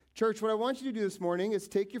Church, what I want you to do this morning is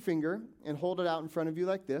take your finger and hold it out in front of you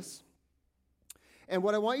like this. And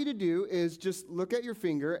what I want you to do is just look at your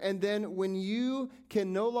finger, and then when you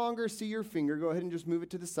can no longer see your finger, go ahead and just move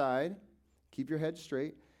it to the side. Keep your head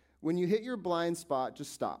straight. When you hit your blind spot,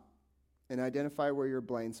 just stop and identify where your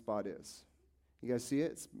blind spot is. You guys see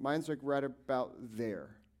it? Mine's like right about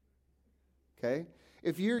there. Okay?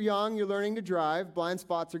 If you're young, you're learning to drive, blind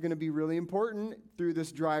spots are going to be really important through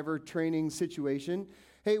this driver training situation.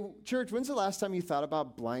 Hey, church, when's the last time you thought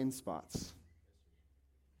about blind spots?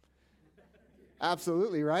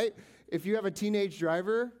 Absolutely, right? If you have a teenage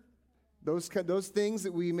driver, those things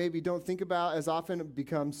that we maybe don't think about as often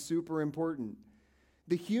become super important.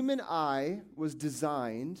 The human eye was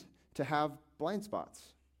designed to have blind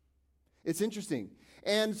spots. It's interesting.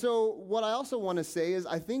 And so what I also want to say is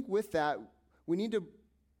I think with that, we need to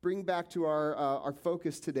bring back to our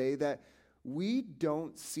focus today that we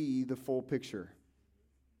don't see the full picture.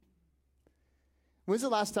 When's the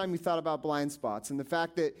last time you thought about blind spots and the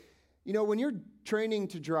fact that, you know, when you're training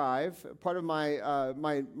to drive, part of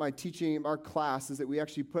my teaching, our class, is that we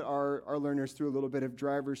actually put our learners through a little bit of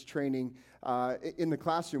driver's training in the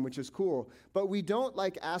classroom, which is cool. But we don't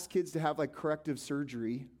ask kids to have corrective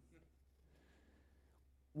surgery.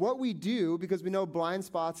 What we do, because we know blind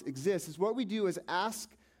spots exist, is what we do is ask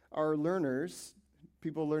our learners,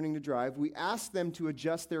 people learning to drive, we ask them to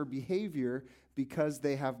adjust their behavior because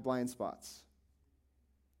they have blind spots.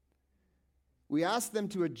 We ask them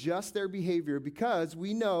to adjust their behavior because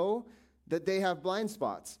we know that they have blind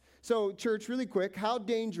spots. So, church, really quick, how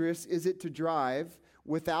dangerous is it to drive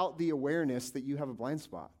without the awareness that you have a blind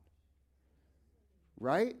spot?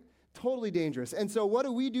 Right? Totally dangerous. And so what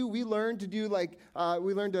do? We learn to do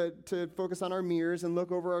we learn to focus on our mirrors and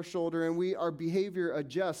look over our shoulder, and our behavior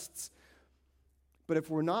adjusts. But if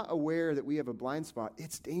we're not aware that we have a blind spot,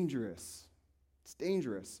 it's dangerous. It's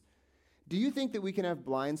dangerous. Do you think that we can have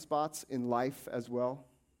blind spots in life as well?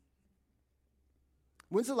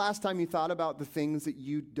 When's the last time you thought about the things that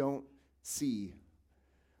you don't see?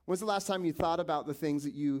 When's the last time you thought about the things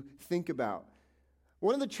that you think about?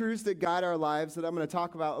 One of the truths that guide our lives that I'm going to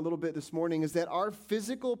talk about a little bit this morning is that our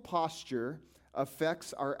physical posture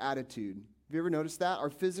affects our attitude. Have you ever noticed that? Our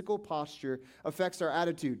physical posture affects our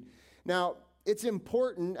attitude. Now, it's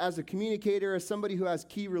important as a communicator, as somebody who has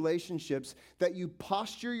key relationships, that you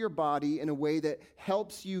posture your body in a way that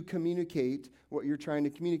helps you communicate what you're trying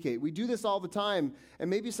to communicate. We do this all the time, and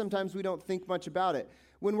maybe sometimes we don't think much about it.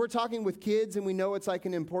 When we're talking with kids and we know it's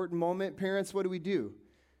an important moment, parents, what do?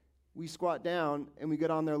 We squat down and we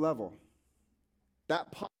get on their level.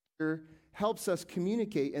 That posture helps us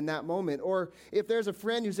communicate in that moment. Or if there's a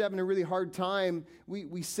friend who's having a really hard time,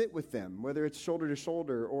 we sit with them, whether it's shoulder to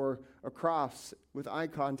shoulder or across with eye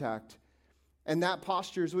contact. And that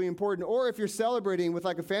posture is really important. Or if you're celebrating with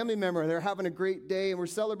a family member, they're having a great day and we're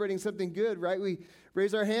celebrating something good, right? We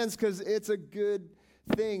raise our hands because it's a good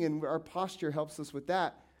thing and our posture helps us with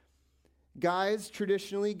that. Guys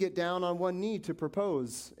traditionally get down on one knee to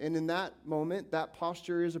propose. And in that moment, that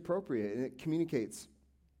posture is appropriate and it communicates.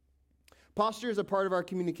 Posture is a part of our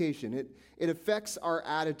communication. It affects our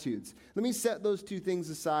attitudes. Let me set those two things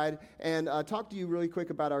aside and talk to you really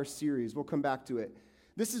quick about our series. We'll come back to it.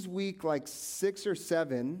 This is week 6 or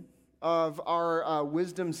 7 of our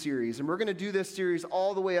wisdom series. And we're going to do this series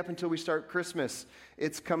all the way up until we start Christmas.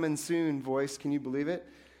 It's coming soon, voice. Can you believe it?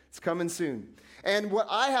 It's coming soon. And what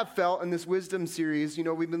I have felt in this wisdom series,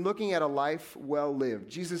 we've been looking at a life well lived.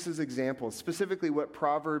 Jesus' example, specifically what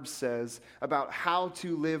Proverbs says about how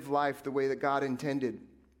to live life the way that God intended.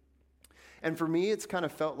 And for me, it's kind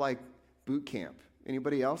of felt like boot camp.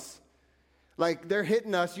 Anybody else? They're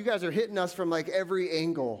hitting us. You guys are hitting us from every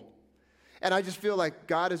angle. And I just feel like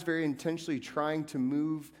God is very intentionally trying to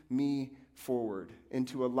move me forward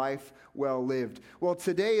into a life well lived. Well,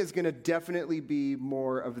 today is going to definitely be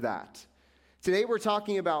more of that. Today we're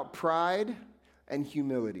talking about pride and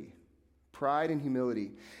humility. Pride and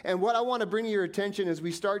humility. And what I want to bring to your attention as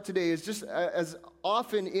we start today is just as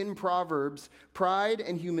often in Proverbs, pride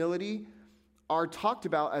and humility are talked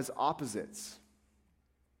about as opposites.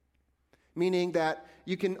 Meaning that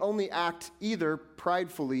you can only act either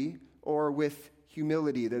pridefully or with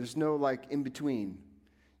humility. There's no in between.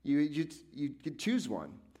 You could choose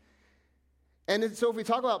one. And so if we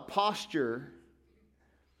talk about posture,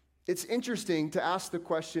 it's interesting to ask the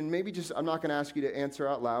question, I'm not going to ask you to answer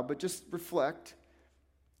out loud, but just reflect.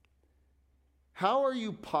 How are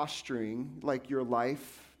you posturing your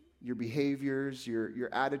life, your behaviors, your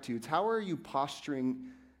attitudes? How are you posturing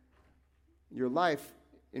your life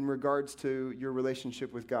in regards to your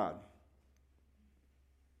relationship with God?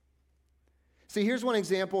 See, here's one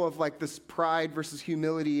example of like this pride versus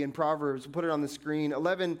humility in Proverbs. We'll put it on the screen.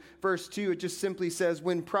 11 verse 2, it just simply says,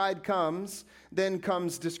 when pride comes, then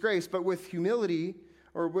comes disgrace. But with humility,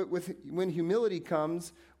 or when humility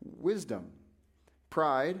comes, wisdom.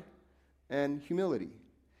 Pride and humility.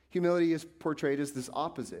 Humility is portrayed as this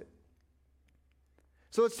opposite.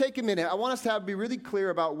 So let's take a minute. I want us to be really clear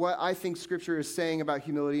about what I think Scripture is saying about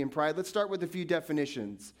humility and pride. Let's start with a few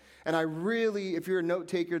definitions. And I really, if you're a note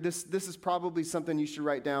taker, this is probably something you should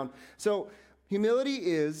write down. So humility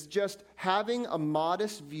is just having a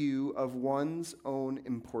modest view of one's own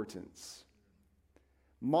importance.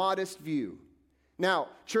 Modest view. Now,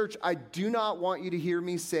 church, I do not want you to hear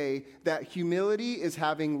me say that humility is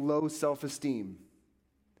having low self-esteem.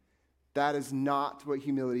 That is not what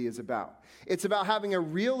humility is about. It's about having a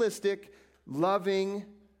realistic, loving,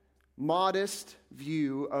 modest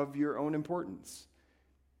view of your own importance.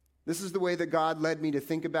 This is the way that God led me to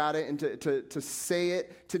think about it and to say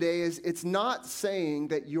it today. Is it's not saying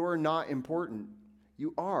that you're not important.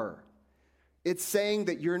 You are. It's saying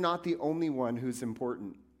that you're not the only one who's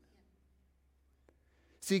important.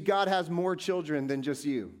 See, God has more children than just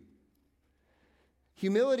you.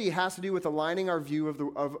 Humility has to do with aligning our view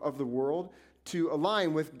of the world to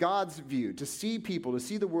align with God's view, to see people, to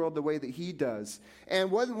see the world the way that He does.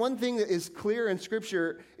 And one thing that is clear in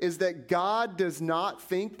Scripture is that God does not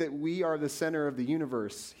think that we are the center of the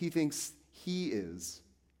universe. He thinks He is.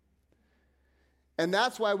 And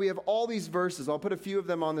that's why we have all these verses. I'll put a few of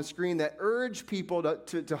them on the screen that urge people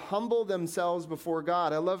to humble themselves before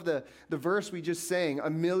God. I love the verse we just sang.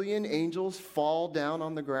 1,000,000 angels fall down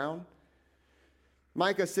on the ground.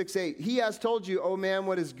 Micah 6:8, He has told you, O man,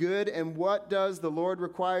 what is good, and what does the Lord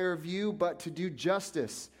require of you but to do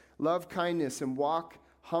justice, love kindness, and walk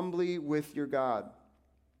humbly with your God.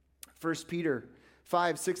 1 Peter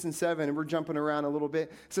 5, 6, and 7, and we're jumping around a little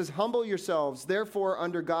bit. It says, humble yourselves, therefore,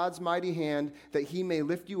 under God's mighty hand, that He may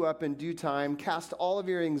lift you up in due time. Cast all of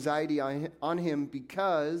your anxiety on Him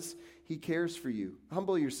because He cares for you.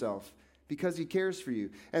 Humble yourself because He cares for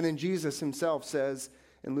you. And then Jesus Himself says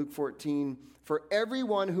in Luke 14, for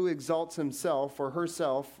everyone who exalts himself or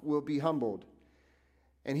herself will be humbled,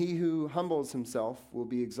 and he who humbles himself will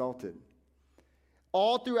be exalted.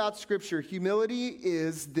 All throughout Scripture, humility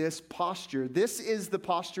is this posture. This is the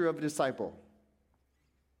posture of a disciple.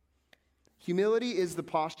 Humility is the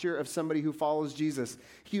posture of somebody who follows Jesus.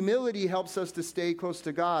 Humility helps us to stay close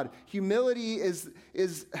to God. Humility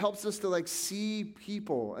helps us to see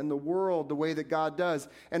people and the world the way that God does.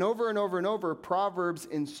 And over and over and over, Proverbs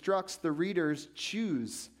instructs the readers,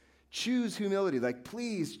 choose humility.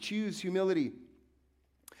 Please choose humility.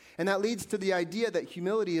 And that leads to the idea that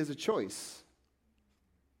humility is a choice.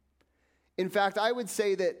 In fact, I would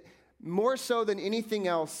say that more so than anything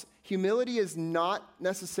else, humility is not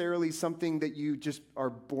necessarily something that you just are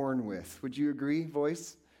born with. Would you agree,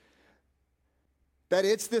 voice? That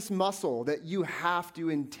it's this muscle that you have to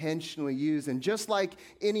intentionally use. And just like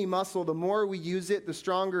any muscle, the more we use it, the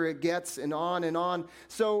stronger it gets, and on and on.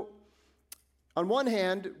 So, on one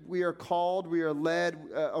hand, we are called, we are led,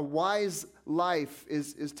 a wise life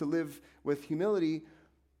is to live with humility.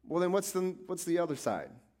 Well, then what's the other side?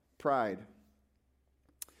 Pride.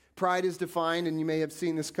 Pride is defined, and you may have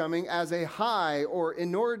seen this coming, as a high or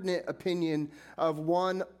inordinate opinion of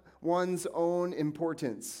one's own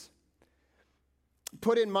importance.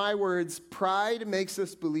 Put in my words, pride makes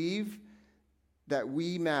us believe that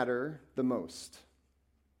we matter the most.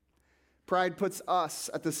 Pride puts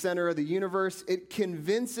us at the center of the universe. It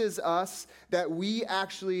convinces us that we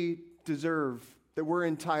actually deserve, that we're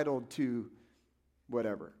entitled to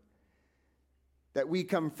whatever. That we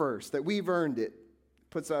come first, that we've earned it.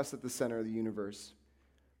 Puts us at the center of the universe.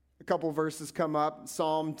 A couple verses come up,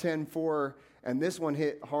 Psalm 10:4, and this one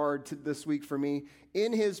hit hard this week for me.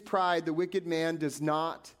 In his pride, the wicked man does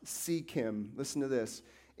not seek him. Listen to this.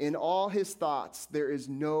 In all his thoughts, there is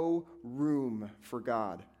no room for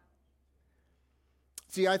God.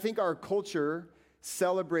 See, I think our culture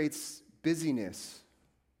celebrates busyness.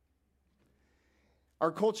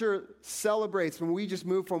 Our culture celebrates when we just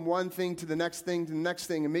move from one thing to the next thing to the next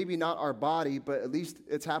thing, and maybe not our body, but at least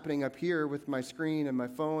it's happening up here with my screen and my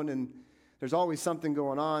phone, and there's always something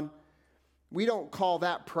going on. We don't call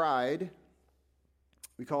that pride.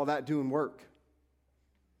 We call that doing work.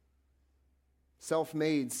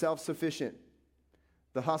 Self-made, self-sufficient,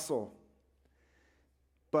 the hustle.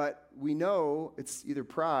 But we know it's either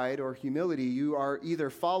pride or humility. You are either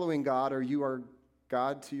following God or you are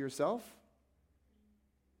God to yourself.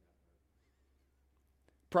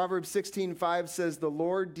 Proverbs 16:5 says, the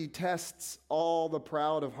Lord detests all the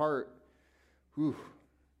proud of heart. Whew.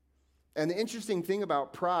 And the interesting thing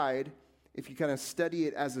about pride if you kind of study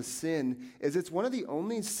it as a sin, is it's one of the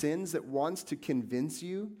only sins that wants to convince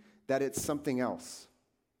you that it's something else.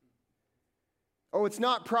 Oh, it's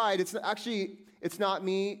not pride. It's not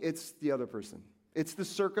me. It's the other person. It's the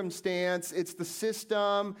circumstance. It's the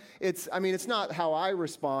system. It's not how I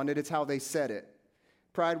responded. It's how they said it.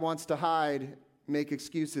 Pride wants to hide, make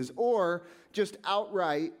excuses, or just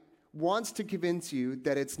outright wants to convince you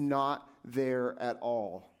that it's not there at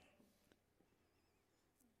all.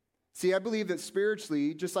 See, I believe that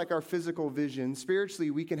spiritually, just like our physical vision,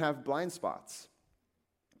 spiritually we can have blind spots.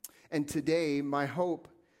 And today, my hope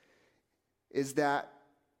is that,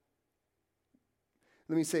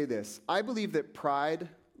 let me say this, I believe that pride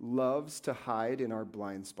loves to hide in our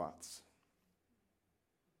blind spots.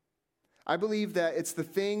 I believe that it's the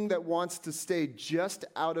thing that wants to stay just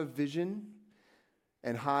out of vision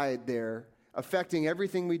and hide there, affecting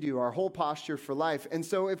everything we do, our whole posture for life. And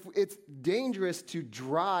so if it's dangerous to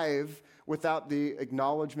drive without the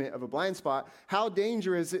acknowledgement of a blind spot, how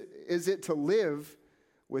dangerous is it to live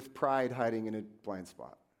with pride hiding in a blind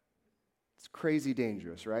spot? It's crazy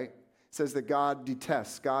dangerous, right? It says that God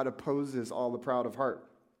detests, God opposes all the proud of heart.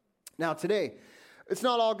 Now today, it's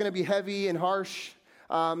not all going to be heavy and harsh.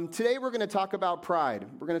 Today we're going to talk about pride.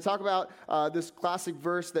 We're going to talk about this classic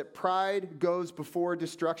verse that pride goes before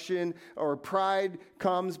destruction, or pride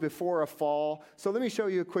comes before a fall. So let me show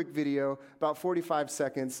you a quick video, about 45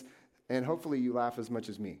 seconds, and hopefully you laugh as much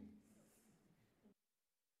as me.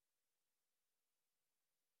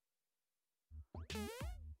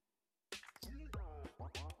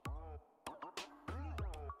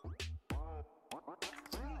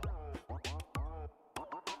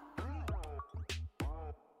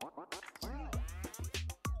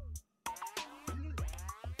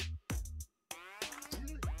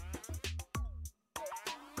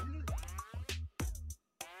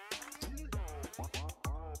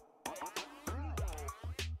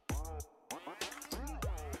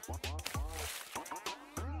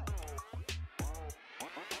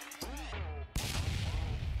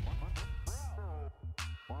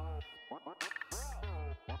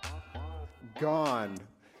 Gone.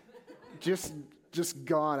 Just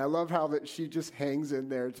gone. I love how that she just hangs in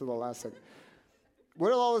there to the last second. What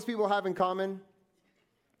do all those people have in common?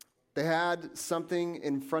 They had something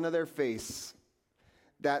in front of their face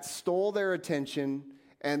that stole their attention,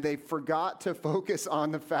 and they forgot to focus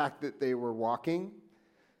on the fact that they were walking,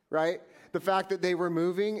 right? The fact that they were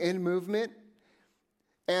moving in movement.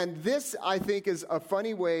 And this, I think, is a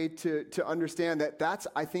funny way to understand that that's,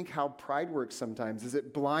 I think, how pride works sometimes, is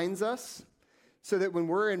it blinds us so that when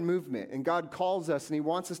we're in movement and God calls us and he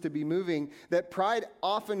wants us to be moving, that pride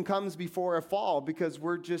often comes before a fall because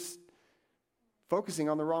we're just focusing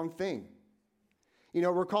on the wrong thing. You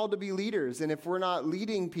know, we're called to be leaders, and if we're not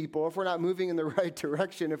leading people, if we're not moving in the right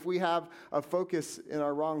direction, if we have a focus in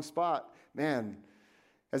our wrong spot, man,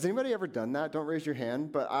 has anybody ever done that? Don't raise your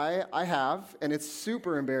hand, but I have, and it's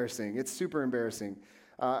super embarrassing. It's super embarrassing.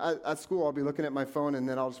 At school, I'll be looking at my phone, and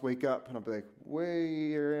then I'll just wake up, and I'll be like,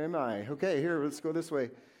 where am I? Okay, here, let's go this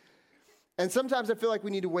way. And sometimes I feel like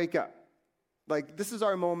we need to wake up. Like, this is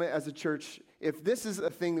our moment as a church. If this is a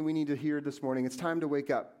thing that we need to hear this morning, it's time to wake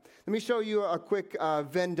up. Let me show you a quick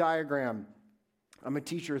Venn diagram. I'm a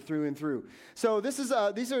teacher through and through. So these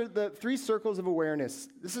are the 3 circles of awareness.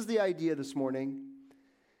 This is the idea this morning,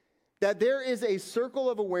 that there is a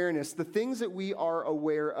circle of awareness, the things that we are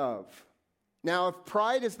aware of. Now, if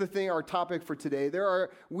pride is the thing, our topic for today,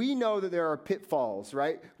 we know that there are pitfalls,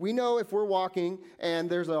 right? We know if we're walking and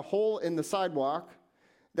there's a hole in the sidewalk,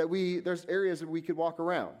 that there's areas that we could walk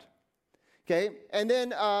around, okay? And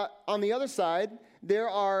then on the other side, there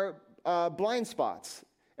are blind spots.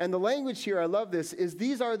 And the language here, I love this, is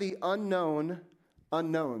these are the unknown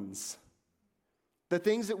unknowns. The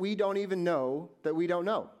things that we don't even know that we don't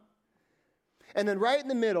know. And then right in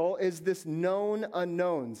the middle is this known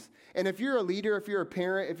unknowns. And if you're a leader, if you're a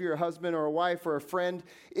parent, if you're a husband or a wife or a friend,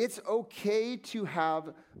 it's okay to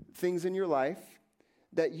have things in your life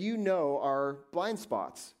that you know are blind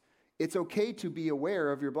spots. It's okay to be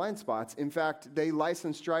aware of your blind spots. In fact, they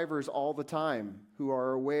license drivers all the time who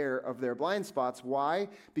are aware of their blind spots. Why?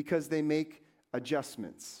 Because they make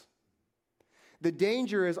adjustments. The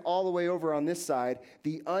danger is all the way over on this side,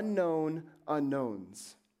 the unknown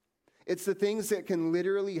unknowns. It's the things that can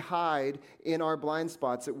literally hide in our blind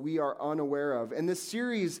spots that we are unaware of. And this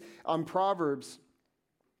series on Proverbs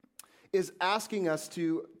is asking us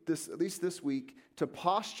to, at least this week, to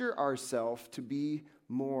posture ourselves to be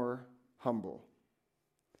more humble.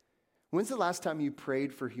 When's the last time you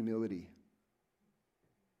prayed for humility?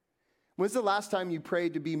 When's the last time you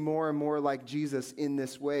prayed to be more and more like Jesus in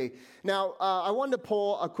this way? Now, I wanted to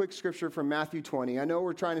pull a quick scripture from Matthew 20. I know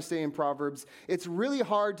we're trying to stay in Proverbs. It's really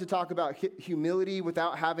hard to talk about humility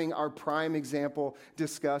without having our prime example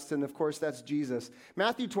discussed, and of course, that's Jesus.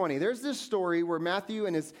 Matthew 20, there's this story where Matthew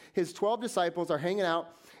and his 12 disciples are hanging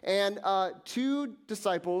out, and two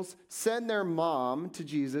disciples send their mom to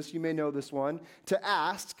Jesus, you may know this one, to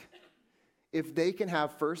ask if they can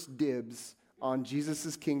have first dibs on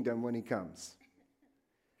Jesus' kingdom when he comes.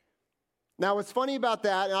 Now, what's funny about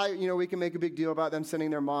that, and we can make a big deal about them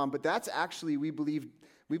sending their mom, but that's actually, we believe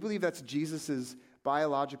that's Jesus'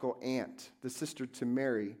 biological aunt, the sister to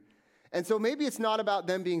Mary. And so maybe it's not about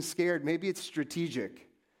them being scared. Maybe it's strategic.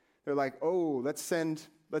 They're like, oh, let's send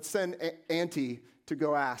Auntie to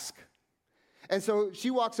go ask. And so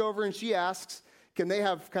she walks over and she asks, can they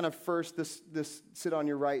have kind of first this sit on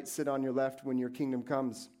your right, sit on your left when your kingdom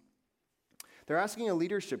comes? They're asking a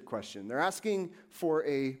leadership question. They're asking for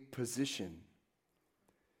a position.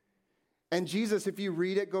 And Jesus, if you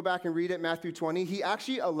read it, go back and read it, Matthew 20, he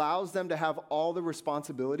actually allows them to have all the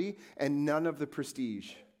responsibility and none of the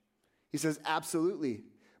prestige. He says, absolutely,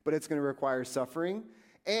 but it's going to require suffering.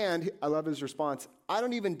 And I love his response, I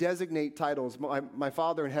don't even designate titles. My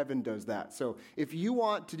Father in heaven does that. So if you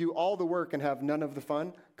want to do all the work and have none of the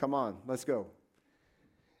fun, come on, let's go.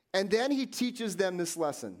 And then he teaches them this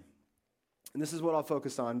lesson. And this is what I'll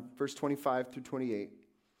focus on, verse 25 through 28.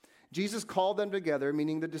 Jesus called them together,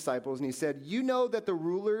 meaning the disciples, and he said, you know that the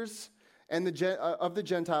rulers of the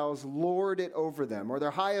Gentiles lord it over them, or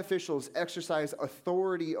their high officials exercise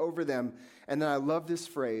authority over them. And then I love this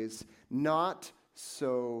phrase, not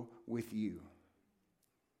so with you.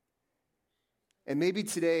 And maybe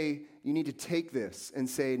today you need to take this and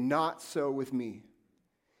say, not so with me.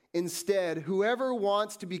 Instead, whoever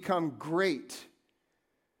wants to become great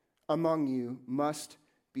among you must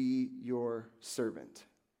be your servant.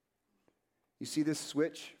 You see this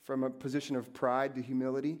switch from a position of pride to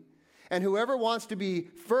humility? And whoever wants to be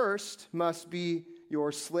first must be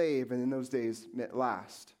your slave, and in those days meant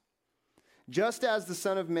last. Just as the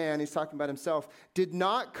Son of Man, he's talking about himself, did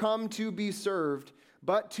not come to be served,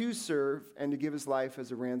 but to serve and to give his life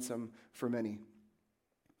as a ransom for many.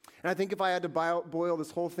 And I think if I had to boil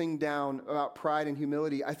this whole thing down about pride and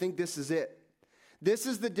humility, I think this is it. This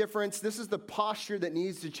is the difference. This is the posture that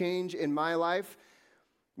needs to change in my life.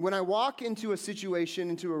 When I walk into a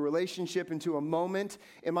situation, into a relationship, into a moment,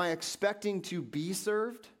 am I expecting to be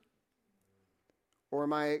served? Or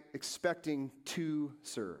am I expecting to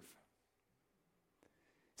serve?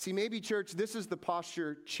 See, maybe, church, this is the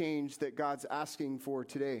posture change that God's asking for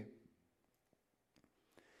today.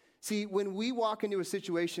 See, when we walk into a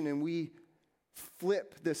situation and we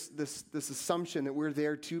flip this assumption that we're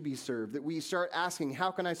there to be served, that we start asking, how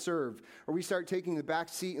can I serve? Or we start taking the back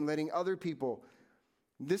seat and letting other people.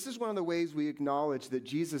 This is one of the ways we acknowledge that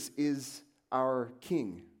Jesus is our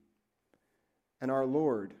King and our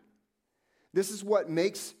Lord. This is what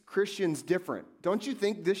makes Christians different. Don't you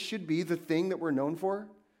think this should be the thing that we're known for?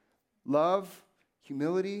 Love,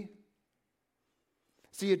 humility.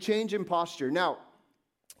 See, a change in posture. Now,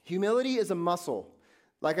 humility is a muscle.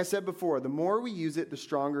 Like I said before, the more we use it, the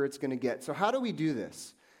stronger it's going to get. So how do we do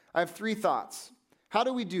this? I have 3 thoughts. How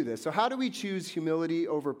do we do this? So how do we choose humility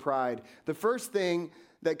over pride? The first thing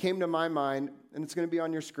that came to my mind, and it's going to be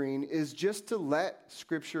on your screen, is just to let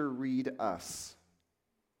Scripture read us.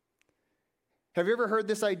 Have you ever heard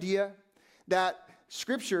this idea? That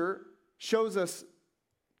Scripture shows us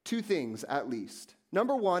 2 things at least.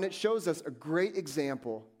 Number 1, it shows us a great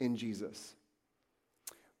example in Jesus.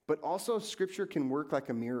 But also, Scripture can work like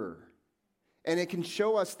a mirror. And it can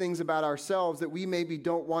show us things about ourselves that we maybe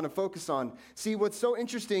don't want to focus on. See, what's so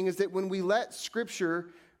interesting is that when we let Scripture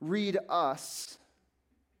read us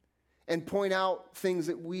and point out things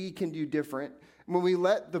that we can do different, when we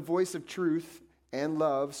let the voice of truth and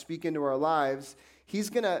love speak into our lives, he's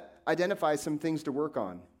going to identify some things to work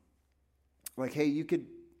on. Like, hey, you could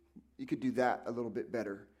do that a little bit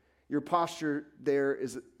better. Your posture there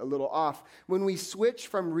is a little off. When we switch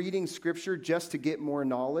from reading Scripture just to get more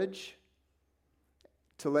knowledge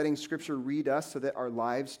to letting Scripture read us so that our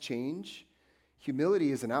lives change,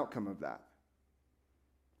 humility is an outcome of that.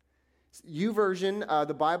 YouVersion,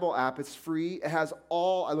 the Bible app, it's free. It has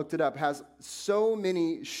I looked it up, has so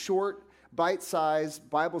many short, bite-sized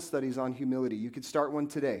Bible studies on humility. You could start one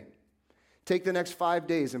today. Take the next 5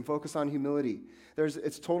 days and focus on humility.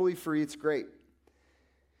 It's totally free. It's great.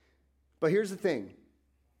 But here's the thing.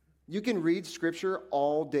 You can read Scripture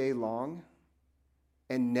all day long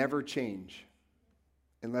and never change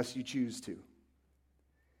unless you choose to.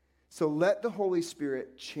 So let the Holy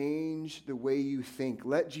Spirit change the way you think.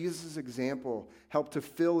 Let Jesus' example help to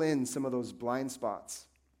fill in some of those blind spots,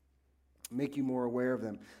 make you more aware of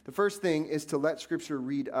them. The first thing is to let Scripture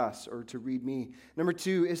read us, or to read me. Number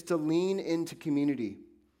two is to lean into community.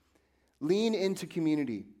 Lean into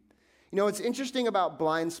community. You know, what's interesting about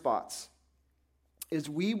blind spots is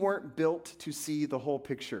we weren't built to see the whole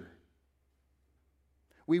picture.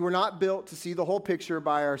 We were not built to see the whole picture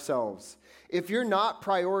by ourselves. If you're not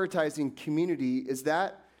prioritizing community, is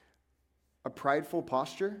that a prideful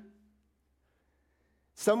posture?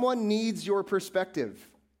 Someone needs your perspective,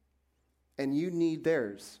 and you need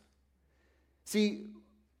theirs. See,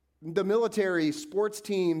 the military, sports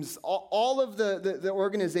teams, all of the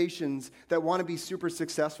organizations that want to be super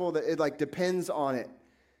successful, that it like depends on it,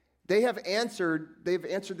 they've answered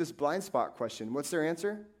this blind spot question. What's their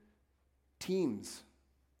answer? Teams.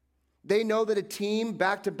 They know that a team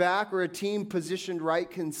back to back or a team positioned right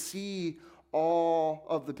can see all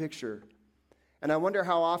of the picture. And I wonder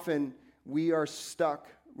how often we are stuck,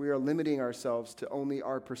 we are limiting ourselves to only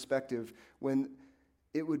our perspective when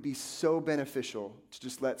it would be so beneficial to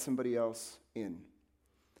just let somebody else in.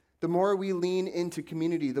 The more we lean into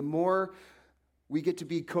community, the more we get to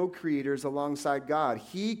be co-creators alongside God.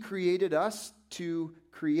 He created us to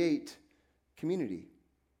create community.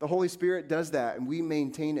 The Holy Spirit does that, and we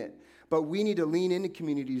maintain it. But we need to lean into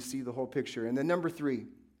community to see the whole picture. And then number three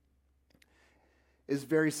is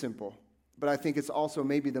very simple, but I think it's also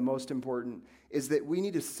maybe the most important, is that we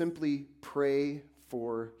need to simply pray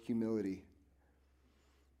for humility.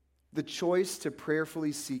 The choice to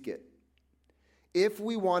prayerfully seek it. If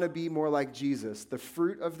we want to be more like Jesus, the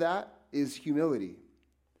fruit of that is humility.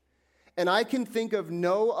 And I can think of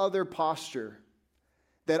no other posture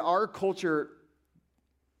that our culture,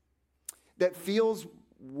 that feels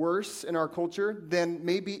worse in our culture than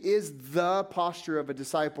maybe is the posture of a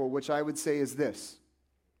disciple, which I would say is this.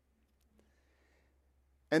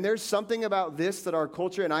 And there's something about this that our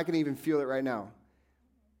culture, and I can even feel it right now.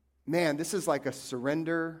 Man, this is like a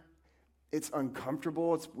surrender. It's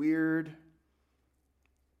uncomfortable. It's weird.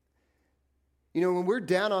 You know, when we're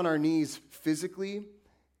down on our knees physically,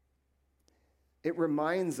 it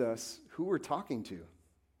reminds us who we're talking to.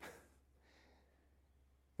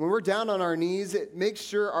 When we're down on our knees, it makes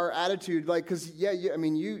sure our attitude, like, because,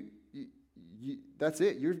 you that's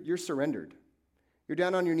it. You're surrendered. You're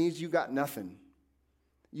down on your knees, you got nothing.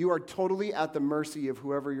 You are totally at the mercy of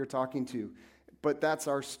whoever you're talking to. But that's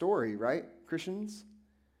our story, right, Christians?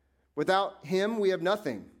 Without Him, we have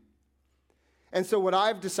nothing. And so what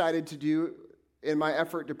I've decided to do in my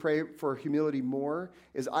effort to pray for humility more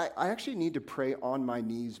is I actually need to pray on my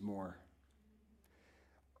knees more.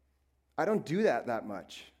 I don't do that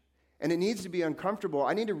much. And it needs to be uncomfortable.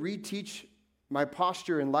 I need to reteach my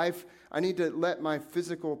posture in life. I need to let my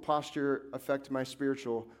physical posture affect my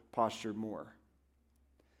spiritual posture more.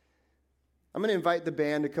 I'm going to invite the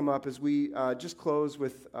band to come up as we just close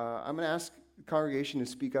with, I'm going to ask the congregation to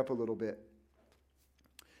speak up a little bit.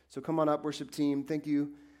 So come on up, worship team. Thank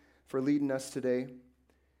you for leading us today.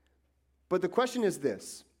 But the question is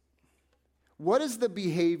this: what is the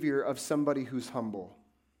behavior of somebody who's humble?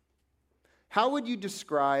 How would you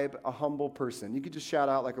describe a humble person? You could just shout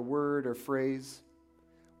out like a word or phrase.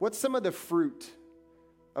 What's some of the fruit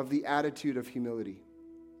of the attitude of humility?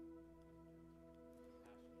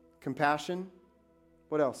 Compassion.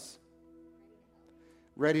 What else?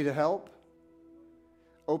 Ready to help.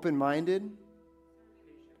 Open-minded.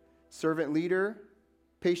 Servant leader.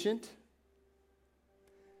 Patient.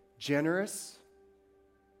 Generous.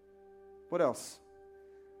 What else?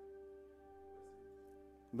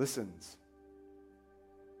 Listens.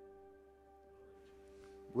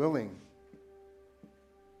 Willing.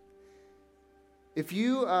 If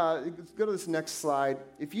you, let's go to this next slide.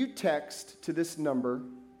 If you text to this number,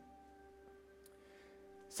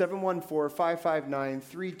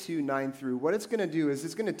 714-559-3293, what it's going to do is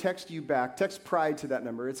it's going to text you back, text pride to that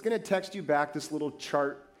number. It's going to text you back this little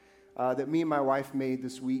chart that me and my wife made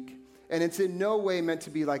this week. And it's in no way meant to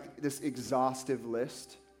be like this exhaustive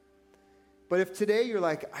list. But if today you're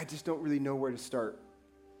like, I just don't really know where to start,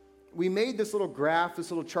 we made this little graph,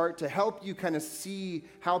 this little chart to help you kind of see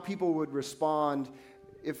how people would respond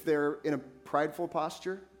if they're in a prideful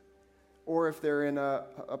posture or if they're in a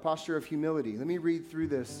posture of humility. Let me read through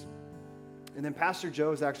this. And then Pastor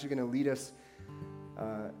Joe is actually going to lead us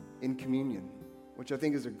in communion, which I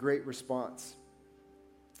think is a great response.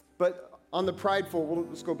 But on the prideful,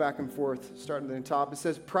 let's go back and forth, starting at the top. It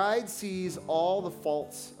says, pride sees all the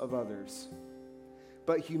faults of others,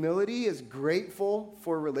 but humility is grateful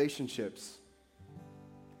for relationships.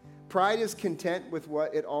 Pride is content with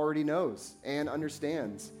what it already knows and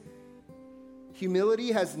understands.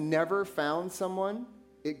 Humility has never found someone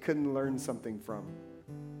it couldn't learn something from.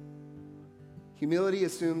 Humility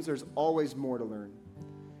assumes there's always more to learn.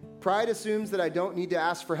 Pride assumes that I don't need to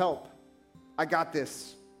ask for help. I got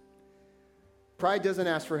this. Pride doesn't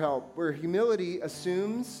ask for help, where humility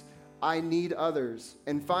assumes I need others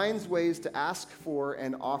and finds ways to ask for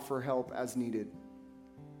and offer help as needed.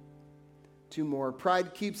 Two more.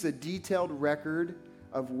 Pride keeps a detailed record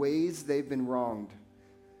of ways they've been wronged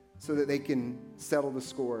so that they can settle the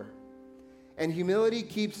score. And humility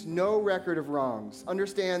keeps no record of wrongs,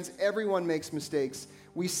 understands everyone makes mistakes.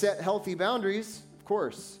 We set healthy boundaries, of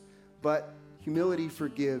course, but humility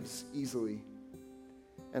forgives easily.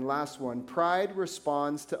 And last one, pride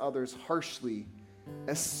responds to others harshly,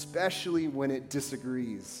 especially when it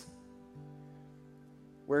disagrees.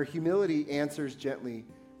 Where humility answers gently,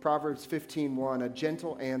 Proverbs 15:1, a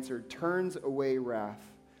gentle answer turns away wrath,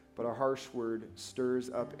 but a harsh word stirs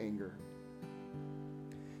up anger.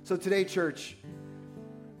 So today, church,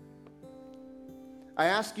 I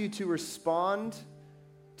ask you to respond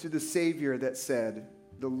to the Savior that said,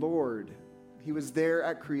 the Lord. He was there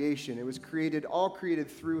at creation. It was created, all created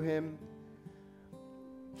through him.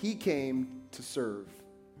 He came to serve,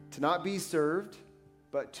 to not be served,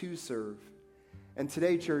 but to serve. And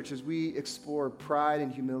today, church, as we explore pride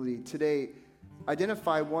and humility, today,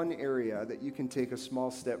 identify one area that you can take a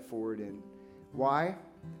small step forward in. Why?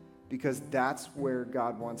 Because that's where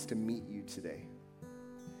God wants to meet you today.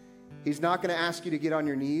 He's not going to ask you to get on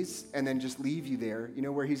your knees and then just leave you there. You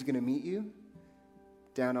know where he's going to meet you?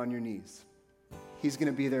 Down on your knees. He's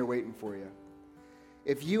going to be there waiting for you.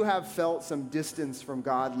 If you have felt some distance from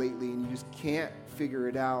God lately and you just can't figure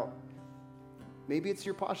it out, maybe it's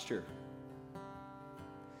your posture.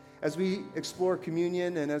 As we explore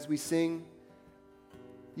communion and as we sing,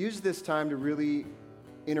 use this time to really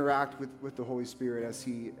interact with the Holy Spirit as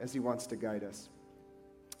he wants to guide us.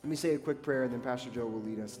 Let me say a quick prayer and then Pastor Joe will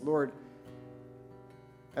lead us. Lord,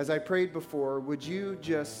 as I prayed before, would you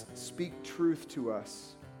just speak truth to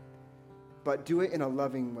us, but do it in a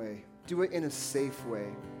loving way. Do it in a safe way.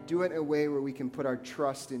 Do it in a way where we can put our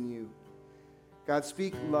trust in you. God,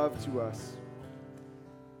 speak love to us.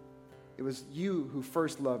 It was you who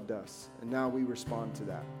first loved us, and now we respond to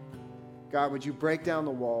that. God, would you break down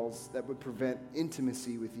the walls that would prevent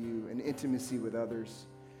intimacy with you and intimacy with others?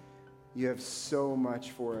 You have so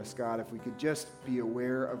much for us, God, if we could just be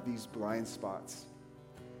aware of these blind spots.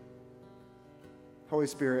 Holy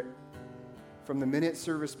Spirit, from the minute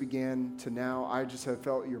service began to now, I just have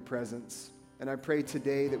felt your presence. And I pray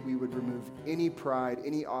today that we would remove any pride,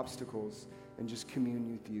 any obstacles, and just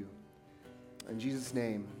commune with you. In Jesus'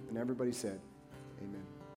 name, and everybody said, amen.